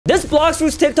This Blox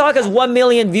Fruits TikTok has 1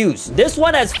 million views. This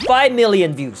one has 5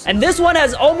 million views. And this one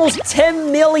has almost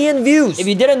 10 million views. If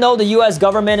you didn't know, the US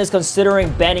government is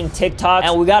considering banning TikTok,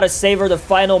 and we gotta savor the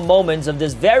final moments of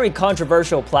this very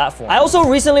controversial platform. I also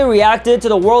recently reacted to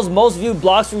the world's most viewed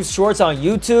Blox Fruits shorts on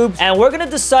YouTube, and we're gonna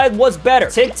decide what's better,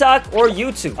 TikTok or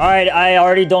YouTube. All right, I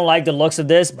already don't like the looks of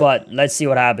this, but let's see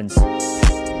what happens.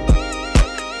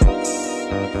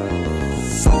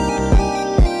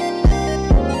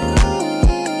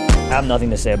 I have nothing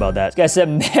to say about that. This guy said,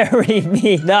 marry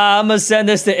me. Nah, I'm gonna send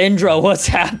this to Indra. What's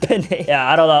happening? Yeah,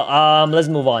 I don't know. Let's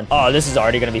move on. Oh, this is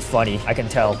already gonna be funny. I can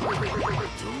tell.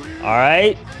 All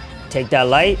right. Take that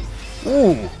light.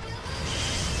 Ooh.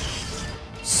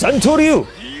 Santoryu.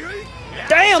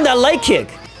 Damn, that light kick.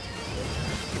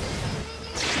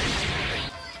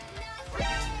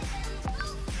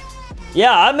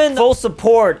 Yeah, I'm in full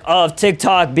support of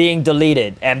TikTok being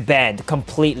deleted and banned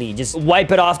completely. Just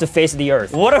wipe it off the face of the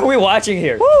earth. What are we watching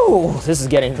here? Woo, this is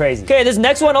getting crazy. Okay, this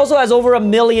next one also has over 1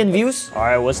 million views. All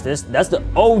right, what's this? That's the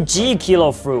OG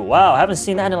kilo fruit. Wow, I haven't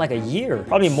seen that in like a year.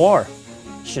 Probably more.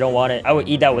 She don't want it. I would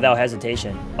eat that without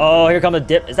hesitation. Oh, here comes a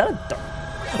dip. Is that a dark?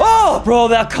 Oh, bro,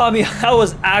 that caught me. That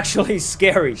was actually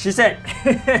scary. She said,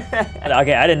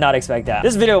 okay, I did not expect that.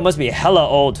 This video must be hella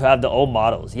old to have the old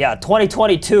models. Yeah,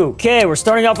 2022. Okay, we're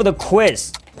starting off with a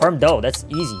quiz. Perm dough, that's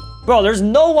easy. Bro, there's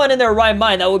no one in their right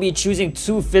mind that would be choosing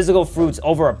 2 physical fruits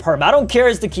over a perm. I don't care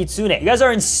it's the Kitsune. You guys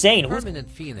are insane. Permanent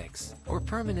Phoenix or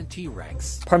permanent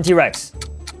T-Rex. Perm T-Rex.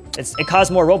 It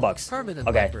costs more Robux. Permanent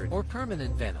Leopard or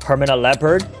permanent Venom. Permanent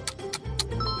Leopard.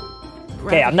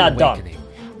 Okay, I'm not dumb.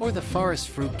 Or the forest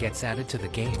fruit gets added to the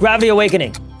game. Gravity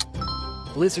Awakening.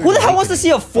 Blizzard Who the hell wants to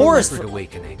see a forest? Leopard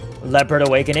Awakening. Leopard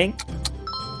Awakening.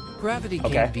 Gravity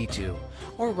Game V2.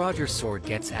 Or Roger's Sword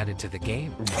gets added to the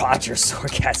game. Roger's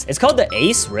Sword gets... It's called the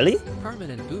Ace, really?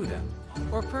 Permanent Buddha.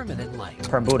 Or permanent Light.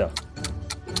 Perm Buddha.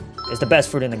 It's the best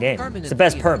fruit in the game. Permanent it's the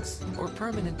best perm. Or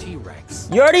permanent T-Rex.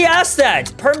 You already asked that.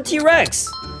 It's perm T-Rex.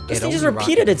 This thing just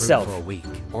repeated itself. For a week.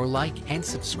 Or like and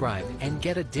subscribe and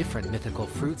get a different mythical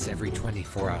fruits every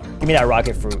 24 hours. Give me that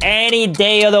rocket fruit. Any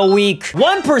day of the week.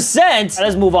 1%?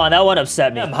 Let's move on. That one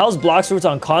upset me. How's Blox Fruits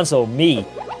on console? Me.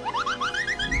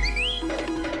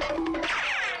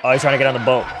 Oh, he's trying to get on the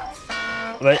boat.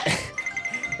 But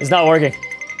it's not working.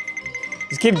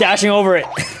 Just keep dashing over it.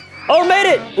 Oh,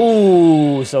 made it!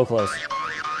 Ooh, so close.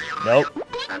 Nope.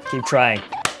 Keep trying.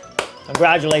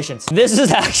 Congratulations. This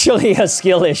is actually a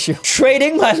skill issue.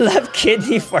 Trading my left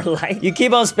kidney for light. You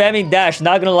keep on spamming dash.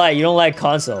 Not gonna lie, you don't like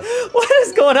console. What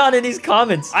is going on in these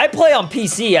comments? I play on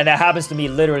PC and that happens to me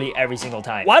literally every single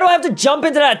time. Why do I have to jump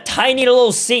into that tiny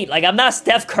little seat? Like, I'm not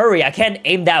Steph Curry. I can't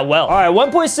aim that well. All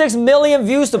right, 1.6 million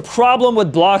views. The problem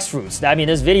with Blox Fruits. I mean,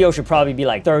 this video should probably be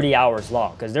like 30 hours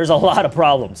long because there's a lot of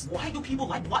problems. Why do people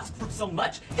like Blox Fruits so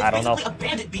much? It's I don't know. A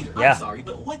bandit beater. Yeah. I'm sorry,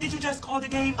 but what did you just call the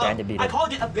game? Bandit beater. I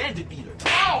called it a bandit beater.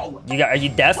 Ow! Are you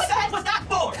deaf? What the heck was that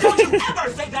for? Don't you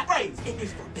ever say that phrase! It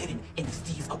is forbidden in the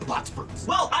seas of Blox Fruits.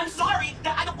 Well, I'm sorry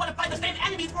that I don't want to fight the same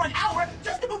enemies for an hour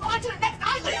just to move on to the next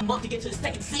island. I'm about to get to the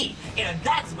second sea, and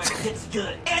that's where it gets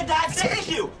good. And that's the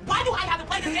issue! Why do I have to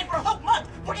play this game for a whole month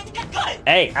for it to get good?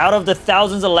 Hey, out of the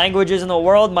thousands of languages in the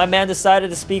world, my man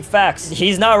decided to speak facts.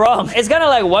 He's not wrong. It's kind of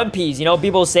like One Piece, you know,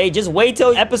 people say, just wait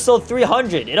till episode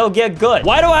 300. It'll get good.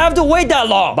 Why do I have to wait that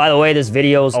long? By the way, this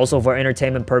video is also for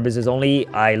entertainment purposes only.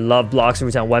 I love Blox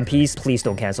Fruits and One Piece. Please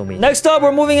don't cancel me. Next up,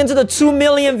 we're moving into the 2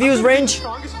 million views range.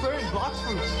 Strongest player in Blox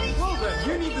Fruits. Well then,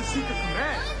 you need the Secret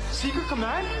Command. Secret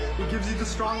Command? It gives you the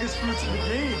strongest fruits in the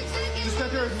game. Just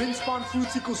enter min spawn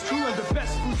fruits equals true and the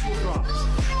best fruits will drop.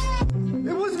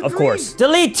 It wasn't Of course.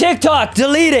 Delete TikTok!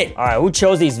 Delete it! Alright, who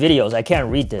chose these videos? I can't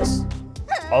read this.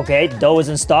 Okay, dough is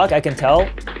in stock, I can tell.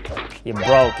 You're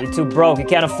broke. You're too broke. You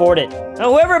can't afford it.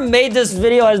 Now, whoever made this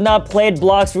video has not played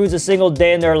Blox Fruits a single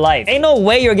day in their life. Ain't no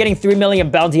way you're getting 3 million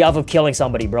bounty off of killing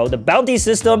somebody, bro. The bounty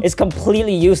system is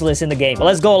completely useless in the game. But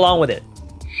let's go along with it.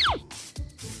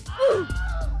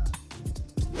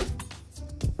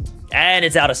 And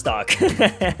it's out of stock.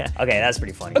 Okay, that's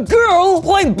pretty funny. A girl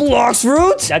playing Blox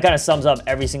Fruits? That kind of sums up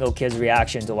every single kid's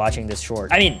reaction to watching this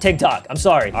short. I mean, TikTok. I'm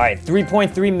sorry. All right,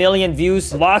 3.3 million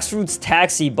views. Blox Fruits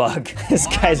taxi bug. This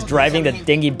guy's driving the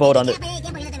dinghy boat on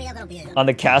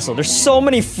the castle. There's so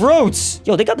many fruits.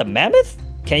 Yo, they got the mammoth?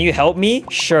 Can you help me?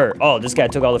 Sure. Oh, this guy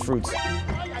took all the fruits.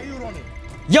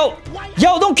 Yo,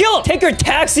 don't kill him. Take your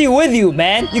taxi with you,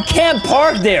 man. You can't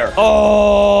park there.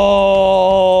 Oh,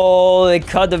 they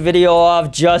cut the video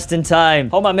off just in time.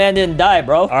 Hope my man didn't die,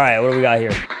 bro. All right, what do we got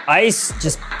here? Ice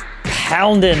just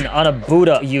pounding on a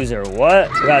Buddha user.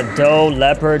 What? We got dough,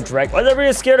 leopard, drake. Why is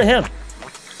everybody scared of him?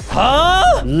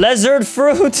 Huh? Lizard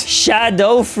fruit,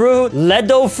 shadow fruit,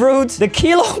 ledo fruit, the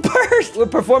kilo bird. We're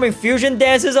performing fusion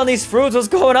dances on these fruits. What's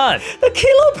going on? The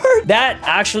kilo bird. That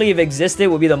actually, if existed,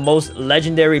 would be the most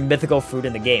legendary mythical fruit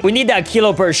in the game. We need that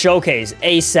kilo bird showcase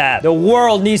ASAP. The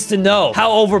world needs to know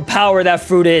how overpowered that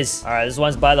fruit is. All right, this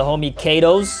one's by the homie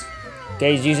Kato's.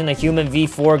 Okay, he's using the human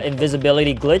V4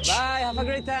 invisibility glitch. Bye, have a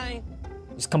great time.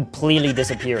 Just completely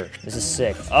disappeared. This is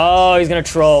sick. Oh, he's gonna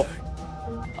troll.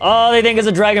 Oh, they think it's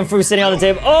a dragon fruit sitting on the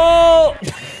table. Oh!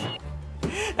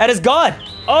 And it's gone.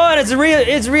 Oh, and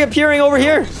it's reappearing over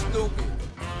here.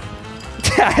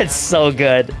 That's so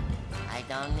good. I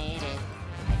don't need it.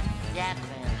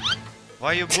 Definitely.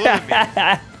 Why you bullying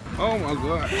me? Oh my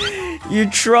god. You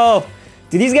troll.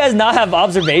 Do these guys not have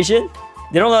observation?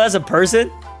 They don't know that's a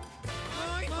person?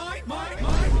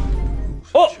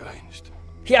 Oh!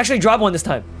 He actually dropped one this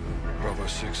time. Bravo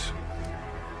 6.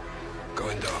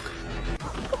 Going dark.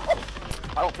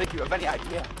 I don't think you have any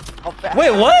idea how fast Wait,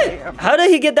 I what? am. How did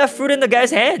he get that fruit in the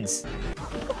guy's hands?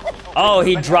 Oh,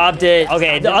 he dropped it.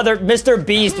 Okay, the other Mr.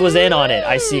 Beast was in on it.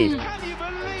 I see.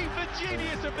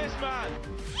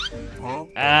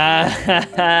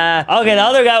 Okay, the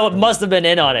other guy must have been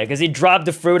in on it because he dropped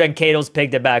the fruit and Kato's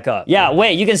picked it back up. Yeah,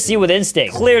 wait, you can see with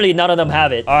instinct. Clearly, none of them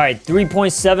have it. All right,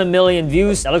 3.7 million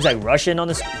views. That looks like Russian on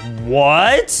this.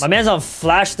 What? My man's on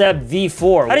Flash Step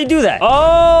V4. How do you do that?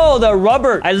 Oh, the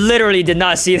rubber. I literally did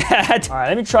not see that. All right,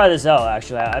 let me try this out,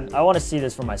 actually. I want to see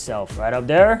this for myself. Right up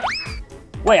there.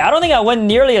 Wait, I don't think I went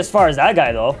nearly as far as that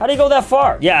guy, though. How'd he go that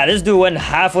far? Yeah, this dude went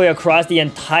halfway across the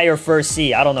entire first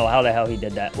sea. I don't know how the hell he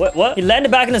did that. What? He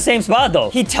landed back in the same spot, though.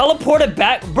 He teleported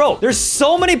back. Bro, there's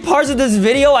so many parts of this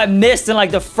video I missed in, like,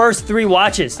 the first 3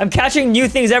 watches. I'm catching new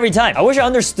things every time. I wish I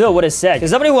understood what it said. Can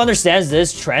somebody who understands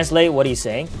this translate what he's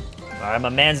saying? All right, my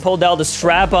man's pulled out the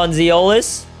strap on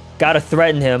Zeolus. Gotta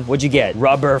threaten him. What'd you get?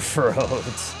 Rubber fruit.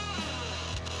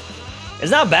 It's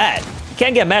not bad. You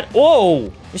can't get mad.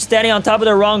 Whoa! You're standing on top of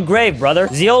the wrong grave, brother.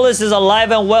 Zeolus is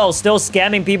alive and well, still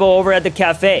scamming people over at the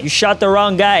cafe. You shot the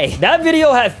wrong guy. That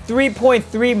video had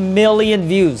 3.3 million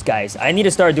views, guys. I need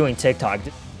to start doing TikTok.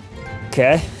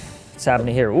 Okay. What's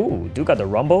happening here? Ooh, dude got the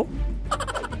rumble.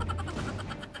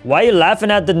 Why are you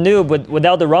laughing at the noob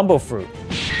without the rumble fruit?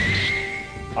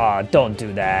 Aw, don't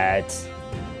do that.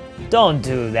 Don't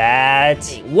do that.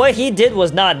 What he did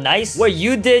was not nice. What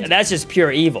you did, that's just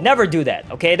pure evil. Never do that,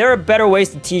 okay? There are better ways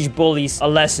to teach bullies a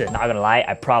lesson. Not gonna lie,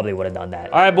 I probably would have done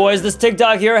that. All right, boys, this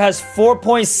TikTok here has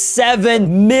 4.7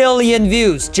 million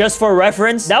views. Just for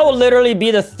reference, that will literally be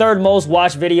the 3rd most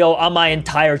watched video on my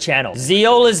entire channel.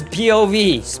 Zeolus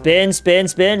POV. Spin, spin,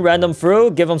 spin, random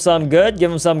fruit. Give him some good,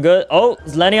 give him some good. Oh,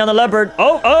 it's landing on the leopard.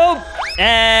 Oh!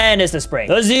 And it's the spring.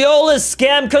 The Zeolus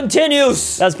scam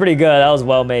continues. That's pretty good. That was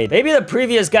well made. Maybe the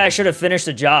previous guy should have finished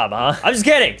the job, huh? I'm just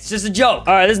kidding. It's just a joke.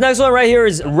 All right, this next one right here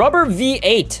is Rubber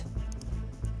V8.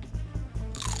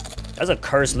 That's a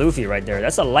cursed Luffy right there.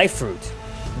 That's a life fruit.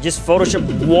 Just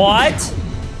Photoshop. What?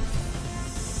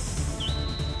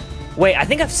 Wait, I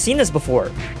think I've seen this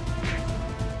before.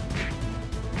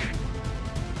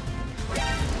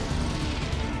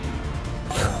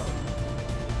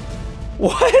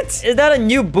 What? Is that a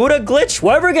new Buddha glitch?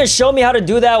 Whoever can show me how to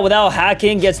do that without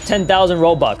hacking gets 10,000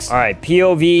 Robux. All right,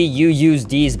 POV, you use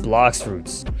these Blox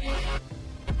fruits.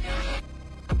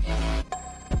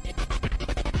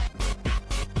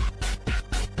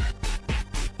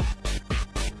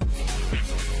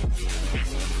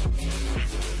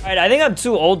 Alright, I think I'm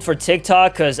too old for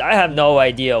TikTok because I have no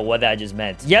idea what that just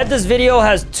meant. Yet this video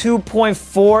has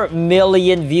 2.4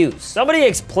 million views. Somebody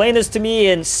explain this to me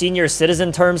in senior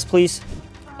citizen terms, please.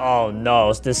 Oh no,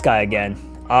 it's this guy again.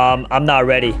 I'm not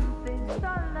ready.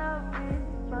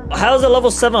 How's it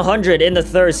level 700 in the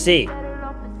 3rd sea?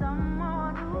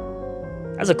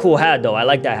 That's a cool hat though, I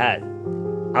like that hat.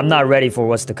 I'm not ready for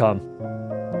what's to come.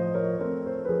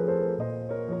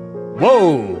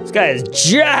 Whoa, this guy is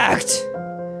jacked!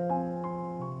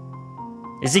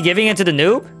 Is he giving it to the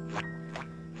noob?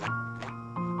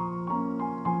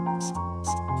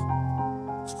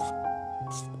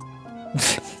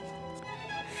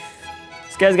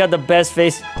 This guy's got the best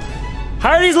face.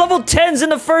 How are these level 10s in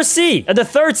the 1st sea? The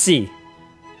 3rd sea?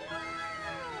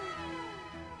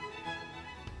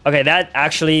 Okay, that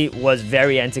actually was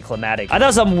very anticlimactic. I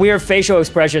thought some weird facial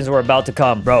expressions were about to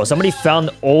come. Bro, somebody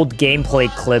found old gameplay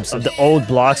clips of the old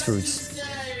Blox fruits.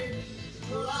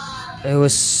 It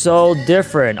was so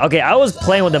different. Okay, I was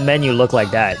playing with the menu look like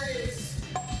that.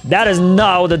 That is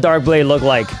not what the Dark Blade looked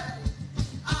like.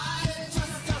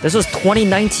 This was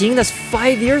 2019? That's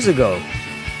 5 years ago.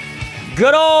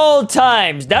 Good old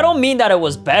times. That don't mean that it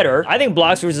was better. I think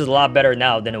Blox Fruits is a lot better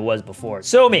now than it was before.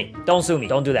 Sue me. Don't sue me.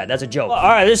 Don't do that. That's a joke. All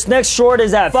right, this next short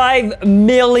is at 5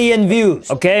 million views.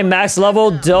 Okay, max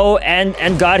level, Doe,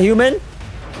 and God Human.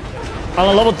 On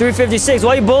a level 356. Why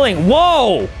are you bullying?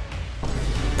 Whoa!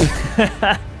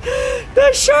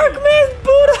 The shark man,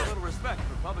 Buddha.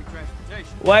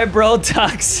 Why bro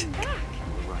talks?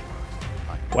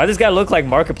 Why does this guy look like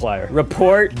Markiplier?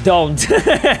 Report, don't.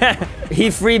 He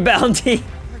free bounty.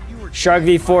 Shark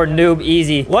v4 noob,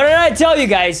 easy. What did I tell you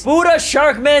guys? Buddha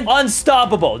Sharkman,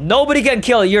 unstoppable. Nobody can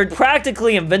kill you. You're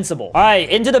practically invincible. All right,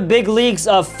 into the big leagues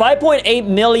of 5.8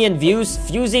 million views,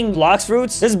 fusing Blox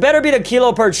Fruits. This better be the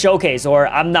Kilo Perch showcase or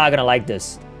I'm not gonna like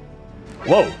this.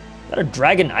 Whoa, is that a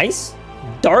Dragon Ice?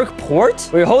 Dark Port?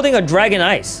 We're holding a Dragon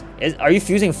Ice. Are you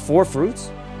fusing 4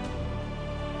 fruits?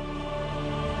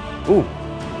 Ooh.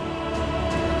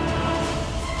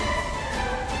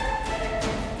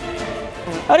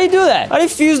 How do you do that? How do you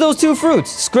fuse those 2 fruits?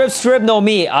 Strip, no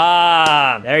me.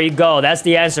 Ah, there you go. That's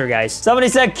the answer, guys. Somebody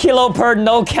said kilo per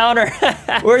no counter.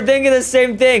 We're thinking the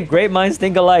same thing. Great minds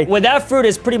think alike. With that fruit,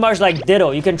 it's pretty much like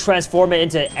Ditto. You can transform it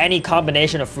into any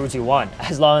combination of fruits you want,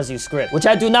 as long as you script, which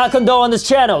I do not condone on this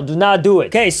channel. Do not do it.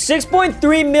 Okay,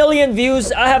 6.3 million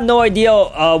views. I have no idea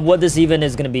what this even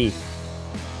is gonna be.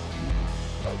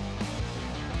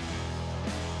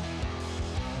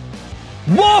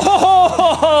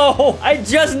 Whoa! I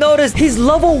just noticed he's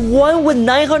level 1 with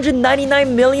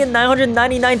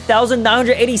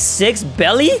 999,999,986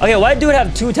 belly? Okay, why do it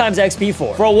have 2 times XP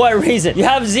for? For what reason? You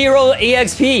have 0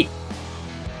 EXP.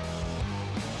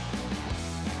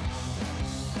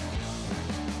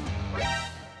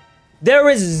 There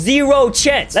is 0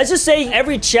 chance. Let's just say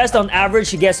every chest on average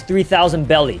he gets 3,000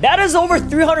 belly. That is over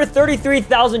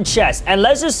 333,000 chests. And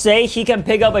let's just say he can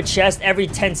pick up a chest every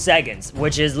 10 seconds,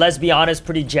 which is, let's be honest,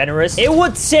 pretty generous. It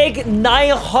would take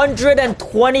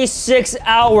 926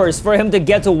 hours for him to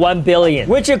get to 1 billion,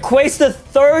 which equates to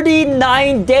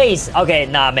 39 days. Okay,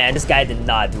 nah, man, this guy did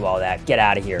not do all that. Get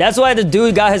out of here. That's why the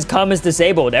dude got his comments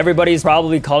disabled. Everybody's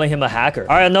probably calling him a hacker.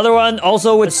 All right, another one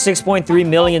also with 6.3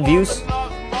 million views.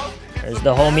 There's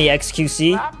the homie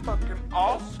XQC.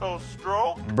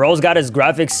 Bro's got his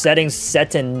graphics settings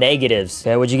set to negatives.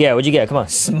 Okay, what'd you get? What'd you get? Come on,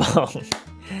 smoke.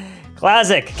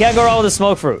 Classic. Can't go wrong with a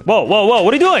smoke fruit. Whoa, whoa, whoa,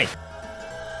 what are you doing?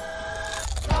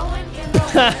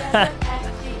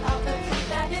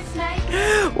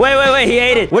 Wait, he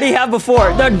ate it. What did he have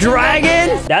before? The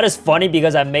dragon? That is funny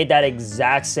because I made that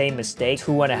exact same mistake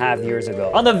 2.5 years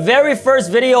ago. On the very first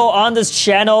video on this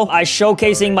channel, I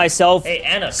showcasing myself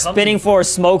spinning for a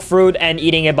smoke fruit and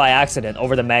eating it by accident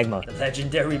over the magma. The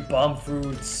legendary bomb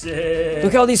fruit. Sick.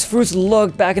 Look how these fruits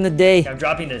looked back in the day. I'm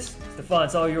dropping this. Stefan,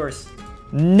 it's all yours.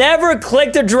 Never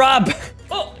click to drop.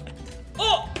 Oh,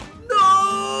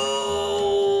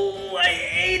 no! I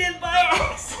ate it by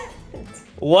accident.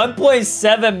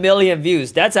 1.7 million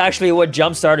views. That's actually what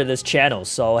jump-started this channel.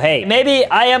 So, hey, maybe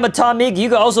I am Atomic. You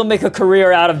can also make a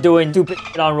career out of doing stupid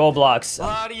shit on Roblox.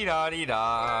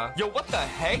 La-di-da-di-da. Yo, what the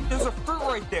heck? There's a fruit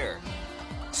right there.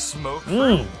 Smoke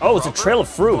fruit. Oh, it's a trail of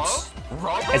fruits.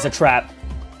 It's a trap.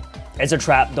 It's a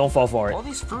trap. Don't fall for it. All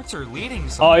these fruits are leading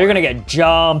somewhere. Oh, you're gonna get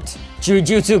jumped.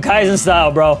 Jujutsu Kaisen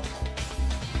style, bro.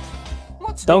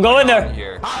 Don't go in there.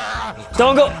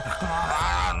 Don't go.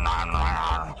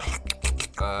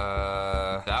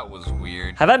 That was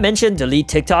weird. Have I mentioned delete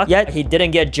TikTok yet? He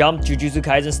didn't get jumped Jujutsu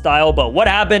Kaisen style, but what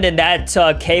happened in that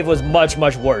cave was much,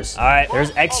 much worse. All right, there's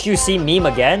XQC meme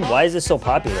again. Why is this so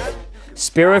popular?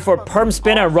 Spirit for perm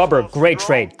spin and rubber. Great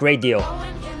trade. Great deal.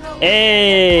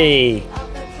 Hey.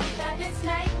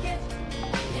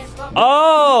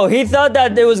 Oh, he thought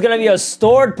that there was gonna be a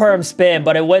stored perm spin,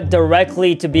 but it went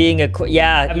directly to being a...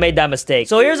 Yeah, I made that mistake.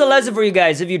 So here's a lesson for you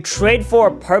guys. If you trade for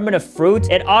a permanent fruit,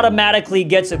 it automatically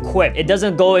gets equipped. It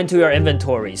doesn't go into your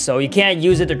inventory, so you can't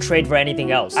use it to trade for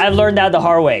anything else. I've learned that the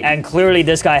hard way, and clearly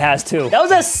this guy has too. That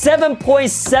was at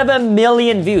 7.7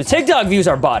 million views. TikTok views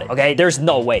are botted, okay? There's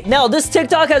no way. Now, this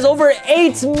TikTok has over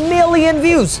 8 million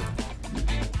views.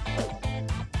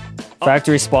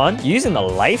 Factory spawn? You using the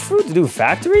life fruit to do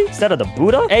factory instead of the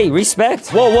Buddha? Hey, respect.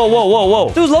 Whoa, whoa, whoa, whoa, whoa.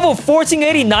 Dude's level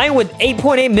 1489 with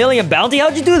 8.8 million bounty.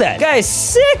 How'd you do that? Guy's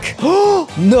sick.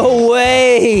 No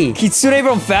way. Kitsune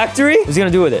from factory? What's he gonna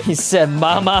do with it? He said,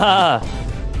 mama.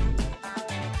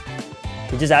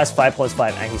 He just asked 5 +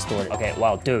 5 and he stored it. Okay,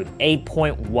 wow, dude.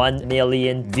 8.1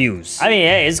 million views. I mean,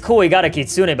 hey, it's cool he got a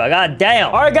Kitsune, but god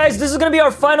damn. All right, guys, this is gonna be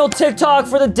our final TikTok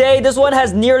for the day. This one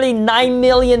has nearly 9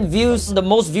 million views. The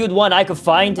most viewed one I could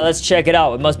find. Let's check it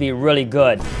out. It must be really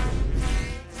good.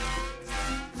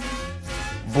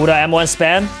 Buddha M1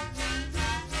 spam?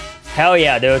 Hell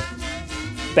yeah, dude.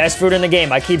 Best fruit in the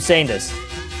game. I keep saying this.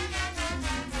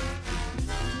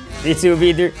 V2,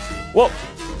 V3. Whoa.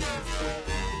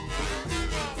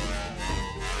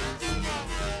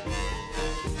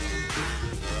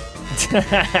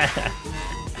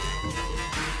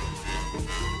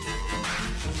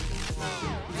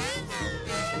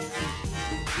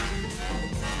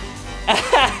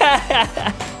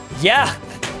 Yeah,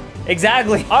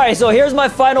 exactly. All right, so here's my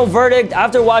final verdict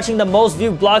after watching the most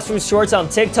viewed Blox Fruit shorts on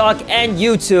TikTok and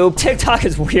YouTube. TikTok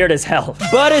is weird as hell,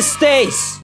 but it stays.